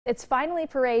It's finally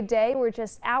parade day. We're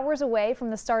just hours away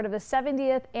from the start of the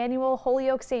 70th annual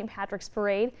Holyoke St. Patrick's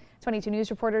Parade. 22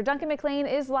 News reporter Duncan McLean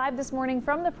is live this morning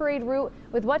from the parade route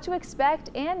with what to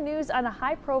expect and news on a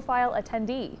high-profile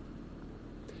attendee.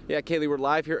 Yeah, Kaylee, we're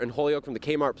live here in Holyoke from the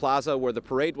Kmart Plaza where the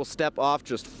parade will step off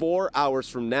just 4 hours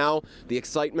from now. The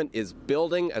excitement is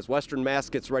building as Western Mass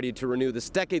gets ready to renew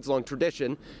this decades-long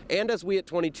tradition and as we at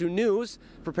 22 News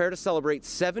prepare to celebrate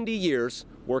 70 years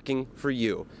working for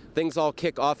you. Things all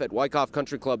kick off at Wyckoff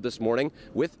Country Club this morning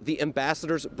with the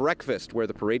Ambassadors Breakfast, where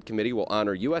the parade committee will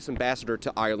honor U.S. Ambassador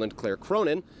to Ireland Claire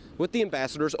Cronin with the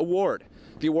Ambassadors Award.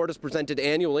 The award is presented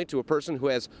annually to a person who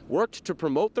has worked to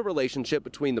promote the relationship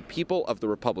between the people of the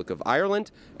Republic of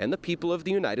Ireland and the people of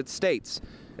the United States.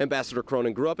 Ambassador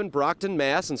Cronin grew up in Brockton,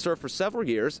 Mass. and served for several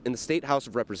years in the State House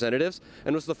of Representatives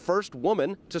and was the first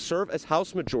woman to serve as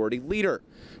House Majority Leader.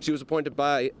 She was appointed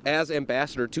as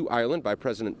ambassador to Ireland by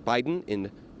President Biden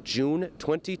in June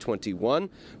 2021.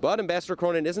 But Ambassador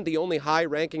Cronin isn't the only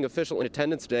high-ranking official in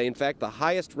attendance today. In fact, the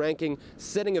highest-ranking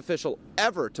sitting official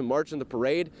ever to march in the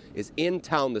parade is in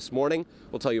town this morning.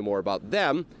 We'll tell you more about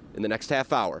them in the next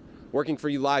half hour. Working for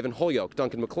you live in Holyoke,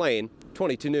 Duncan McLean,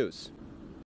 22 News.